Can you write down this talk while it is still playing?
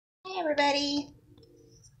everybody.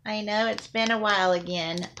 I know it's been a while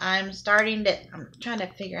again. I'm trying to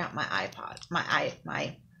figure out my iPod,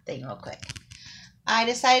 my thing real quick. I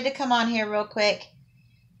decided to come on here real quick.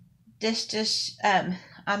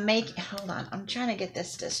 Hold on. I'm trying to get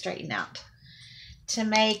this to straighten out. To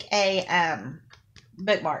make a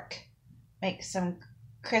bookmark. Make some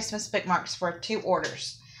Christmas bookmarks for 2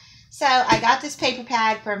 orders. So I got this paper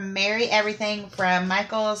pad from Merry Everything from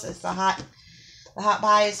Michael's. It's the hot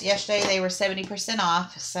buys. Yesterday they were 70%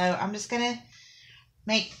 off. So I'm just gonna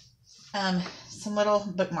make some little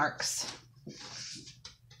bookmarks.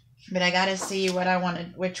 But I gotta see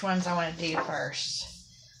which ones I want to do first.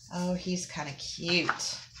 Oh, he's kind of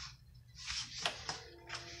cute.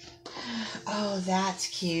 Oh, that's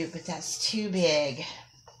cute, but that's too big.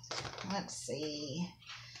 Let's see.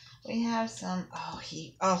 We have some. Oh,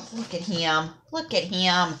 look at him. Look at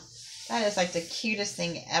him. That is like the cutest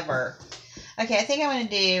thing ever. Okay, I think I'm going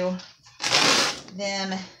to do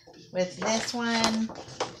them with this one.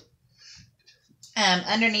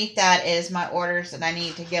 Underneath that is my orders that I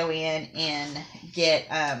need to go in and get.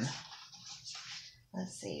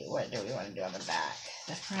 Let's see, what do we want to do on the back?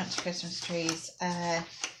 The front Christmas trees. I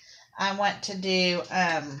want to do.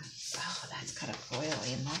 Oh, that's kind of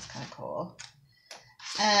foily, and that's kind of cool.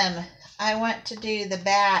 I want to do the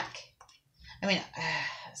back. I mean,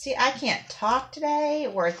 see, I can't talk today.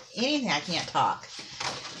 Worth anything, I can't talk.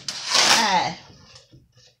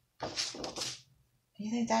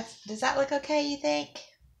 You think does that look okay, you think?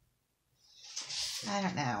 I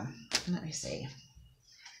don't know. Let me see.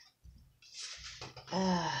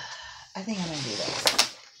 I think I'm going to do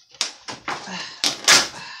this.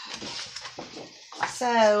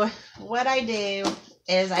 So, what I do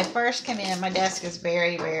is I first come in. My desk is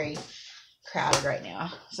very, very crowded right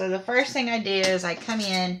now. So, the first thing I do is I come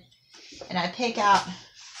in and I pick out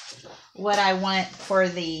what I want for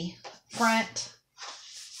the front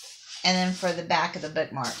and then for the back of the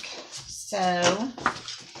bookmark. So,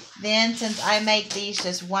 then since I make these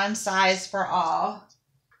just one size for all,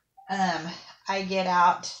 I get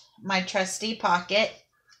out my trusty pocket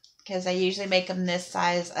because I usually make them this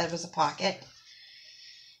size as a pocket.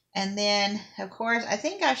 And then, of course, I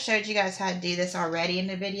think I've showed you guys how to do this already in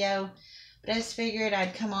the video, but I just figured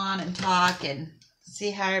I'd come on and talk and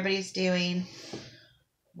see how everybody's doing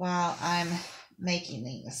while I'm making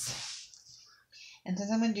these. And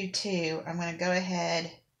since I'm going to do 2, I'm going to go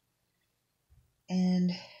ahead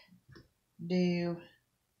and do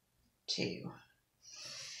 2.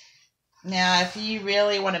 Now, if you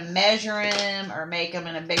really want to measure them or make them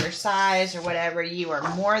in a bigger size or whatever, you are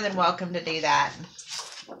more than welcome to do that.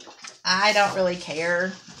 I don't really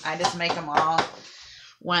care. I just make them all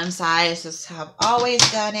one size. This is how I've always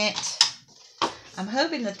done it. I'm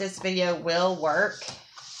hoping that this video will work.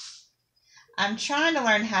 I'm trying to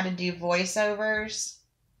learn how to do voiceovers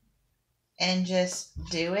and just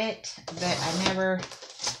do it, but I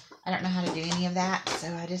don't know how to do any of that,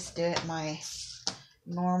 so I just do it my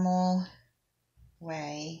normal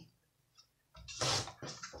way.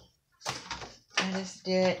 I just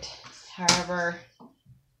do it however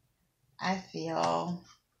I feel.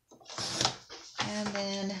 And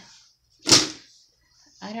then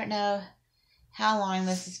I don't know how long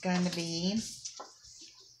this is going to be.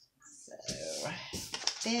 So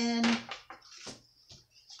then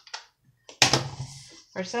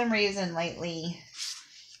for some reason lately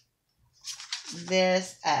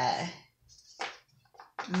this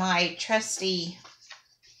my trusty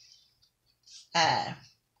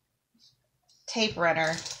tape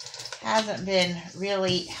runner hasn't been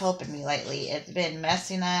really helping me lately. It's been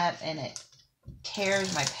messing up and it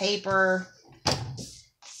tears my paper.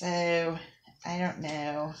 So I don't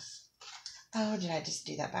know. Oh, did I just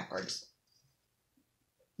do that backwards?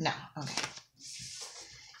 No. Okay.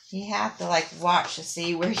 You have to watch to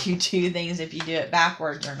see where you do things if you do it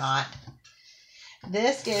backwards or not.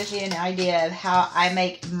 This gives you an idea of how I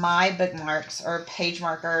make my bookmarks or page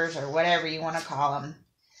markers or whatever you want to call them.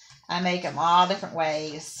 I make them all different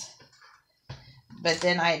ways. But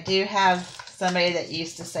then I do have somebody that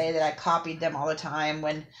used to say that I copied them all the time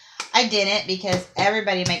when I didn't, because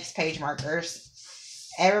everybody makes page markers.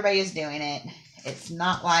 Everybody is doing it. It's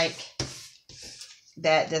not like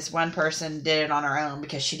that this one person did it on her own,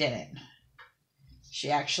 because she didn't.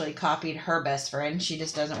 She actually copied her best friend. She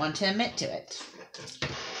just doesn't want to admit to it.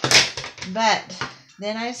 But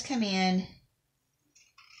then I just come in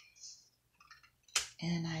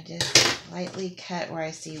and I just lightly cut where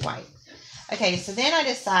I see white. Okay, so then I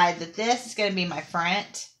decide that this is going to be my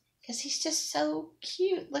front because he's just so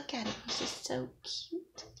cute. Look at him. He's just so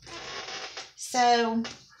cute. So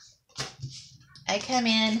I come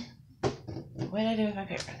in what did I do with my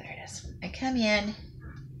paper? There it is. I come in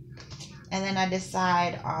and then I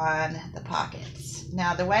decide on the pockets.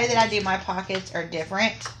 Now, the way that I do my pockets are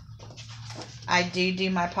different. I do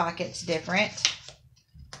my pockets different.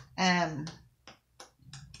 Let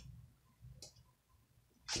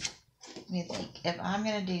me think. If I'm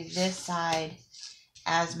going to do this side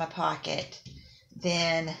as my pocket,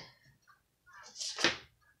 then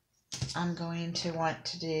I'm going to want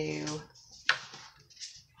to do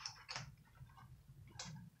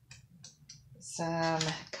some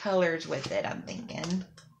colors with it, I'm thinking.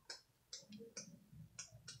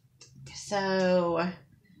 So,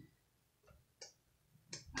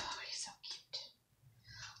 oh, he's so cute.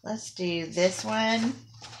 Let's do this one.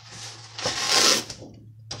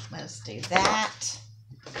 Let's do that.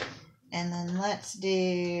 And then let's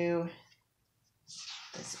do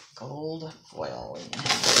this gold foil.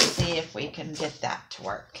 Let's see if we can get that to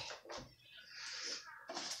work.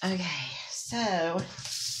 Okay, so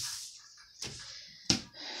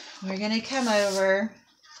we're going to come over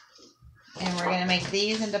and we're going to make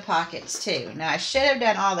these into pockets too. Now, I should have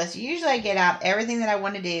done all this. Usually I get out everything that I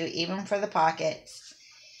want to do, even for the pockets,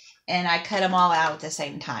 and I cut them all out at the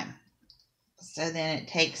same time. So then it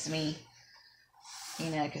takes me,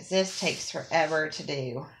 you know, because this takes forever to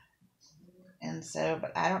do. And so,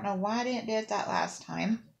 but I don't know why I didn't do it that last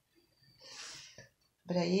time.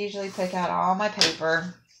 But I usually pick out all my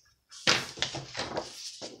paper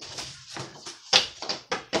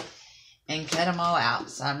and cut them all out,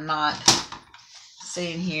 so I'm not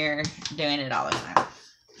sitting here doing it all the time.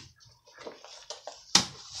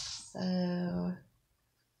 So,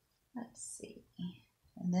 let's see.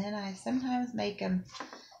 And then I sometimes make them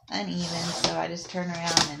uneven, so I just turn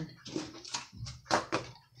around and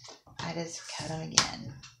I just cut them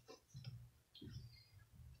again.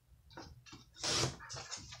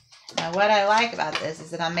 Now, what I like about this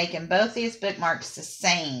is that I'm making both these bookmarks the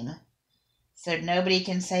same, so nobody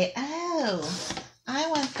can say, oh, I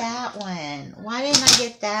want that one. Why didn't I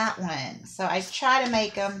get that one? So I try to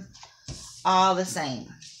make them all the same.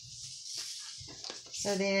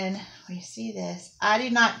 So then we see this. I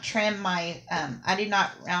do not trim my, I do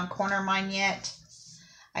not round corner mine yet.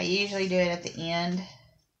 I usually do it at the end.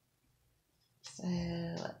 So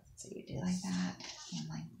let's see, do like that and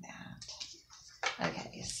like that.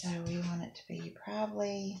 Okay, so we want it to be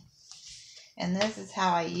probably, and this is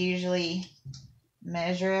how I usually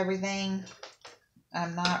measure everything.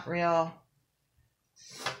 I'm not real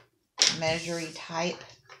measury type.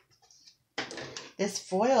 This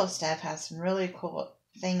foil stuff has some really cool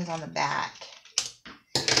things on the back.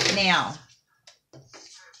 Now,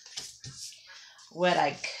 what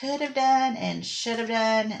I could have done and should have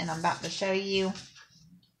done, and I'm about to show you,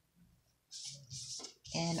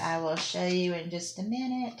 and I will show you in just a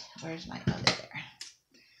minute. Where's my, oh, there.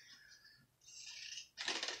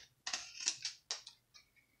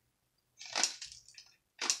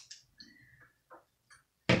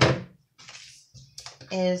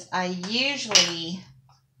 Is I usually,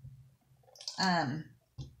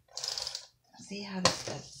 see how this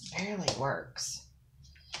stuff barely works,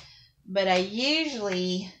 but I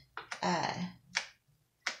usually, I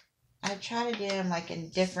try to do them like in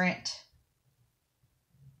different,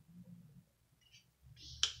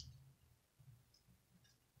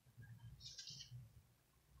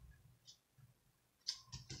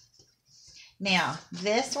 now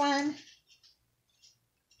this one,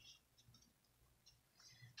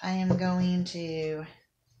 I am going to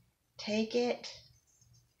take it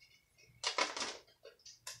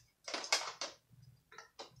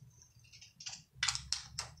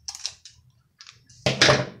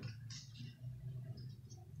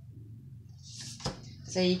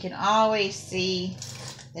so you can always see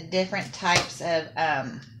the different types of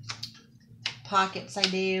pockets I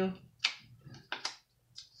do.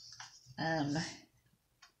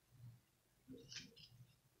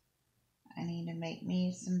 I need to make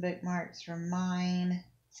me some bookmarks for mine.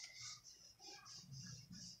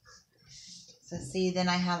 So see, then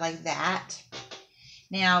I have like that.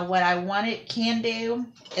 Now, what I can do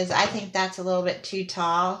is I think that's a little bit too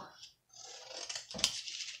tall.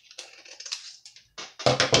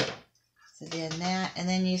 So then that, and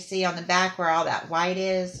then you see on the back where all that white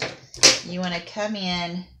is, you want to come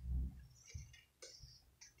in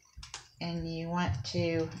and you want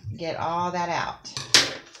to get all that out.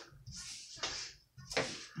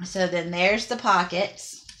 So then there's the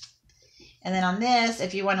pockets. And then on this,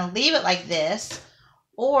 if you want to leave it like this,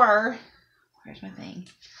 or, where's my thing?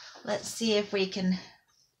 Let's see if we can,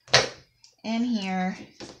 in here,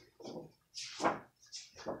 I'm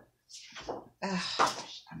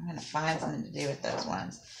going to find something to do with those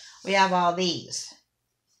ones. We have all these.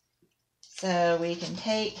 So we can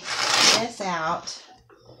take this out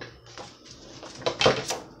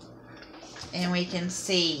and we can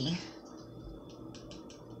see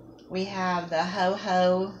we have the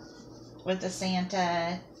ho-ho with the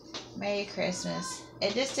Santa, Merry Christmas.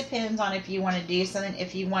 It just depends on if you want to do something,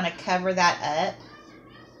 if you want to cover that up.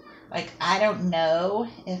 Like, I don't know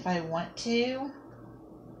if I want to.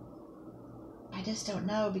 I just don't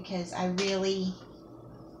know because I really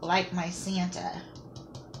like my Santa.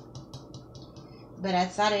 But I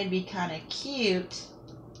thought it'd be kind of cute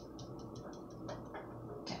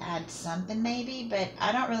to add something maybe, but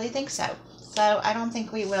I don't really think so. So I don't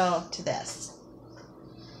think we will to this.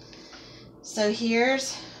 So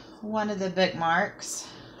here's one of the bookmarks.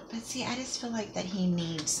 But see, I just feel like that he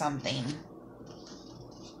needs something.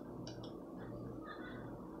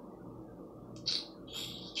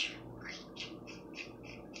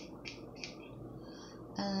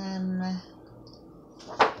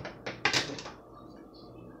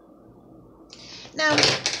 No,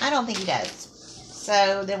 I don't think he does.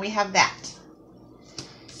 So then we have that.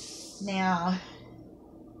 Now,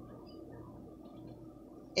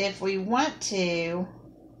 if we want to,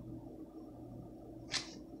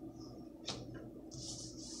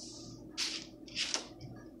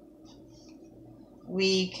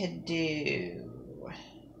 we could do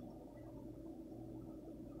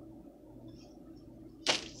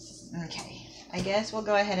okay, I guess we'll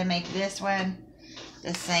go ahead and make this one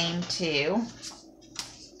the same too.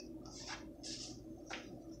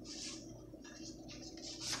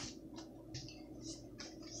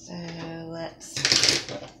 So let's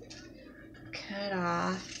cut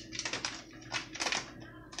off.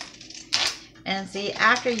 And see,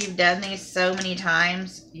 after you've done these so many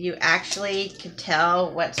times, you actually can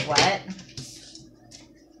tell what's what.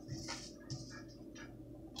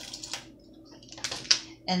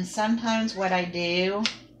 And sometimes what I do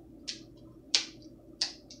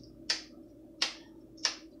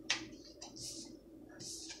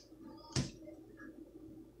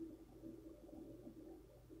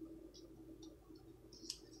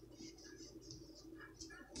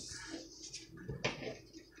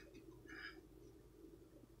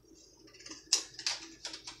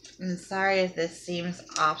and sorry if this seems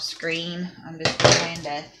off screen. I'm just trying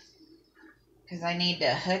to, because I need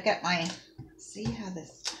to hook up my, see how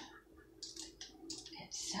this,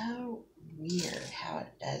 it's so weird how it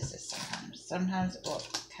does this sometimes. Sometimes it will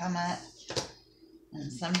come up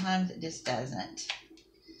and sometimes it just doesn't.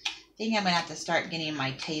 I think I'm going to have to start getting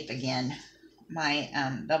my tape again, my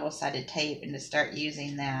double-sided tape, and to start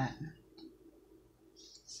using that.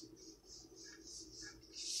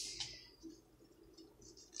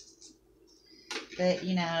 But,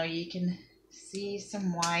 you know, you can see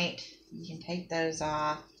some white. You can take those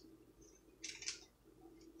off.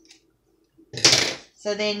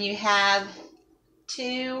 So then you have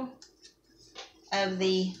two of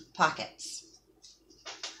the pockets.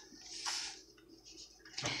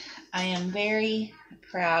 I am very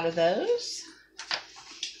proud of those.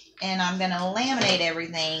 And I'm going to laminate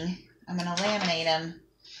everything. I'm going to laminate them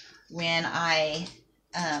when I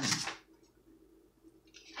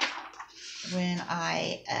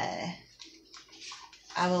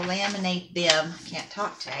will laminate them. Can't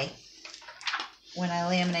talk today. When I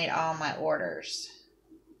laminate all my orders,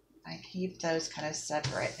 I keep those kind of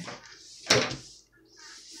separate.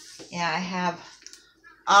 Yeah, I have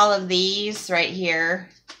all of these right here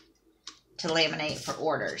to laminate for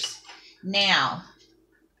orders. Now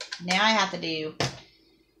I have to do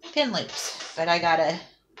pin loops, but I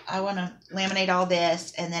want to laminate all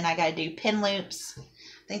this, and then I got to do pin loops. I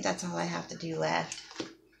think that's all I have to do left.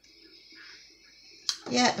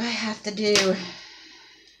 Yep, I have to do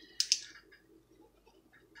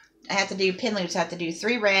pin loops. I have to do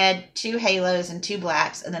 3 red, 2 halos, and 2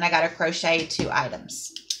 blacks, and then I got to crochet 2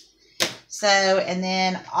 items. So, and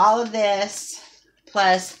then all of this,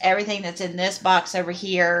 plus everything that's in this box over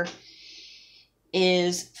here,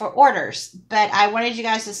 is for orders. But I wanted you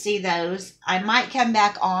guys to see those. I might come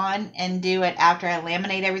back on and do it after I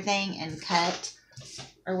laminate everything and cut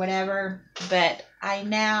or whatever. But I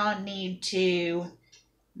now need to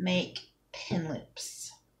make pin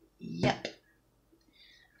loops. Yep,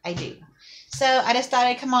 I do. So I just thought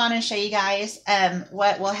I'd come on and show you guys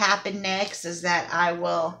what will happen next is that I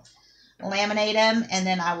will laminate them and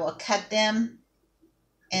then I will cut them,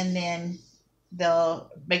 and then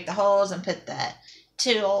they'll make the holes and put the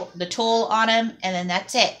tool on them, and then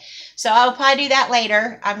that's it. So I'll probably do that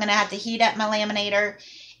later. I'm going to have to heat up my laminator,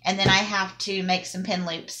 and then I have to make some pin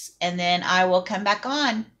loops, and then I will come back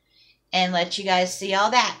on and let you guys see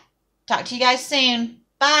all that. Talk to you guys soon.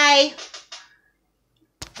 Bye.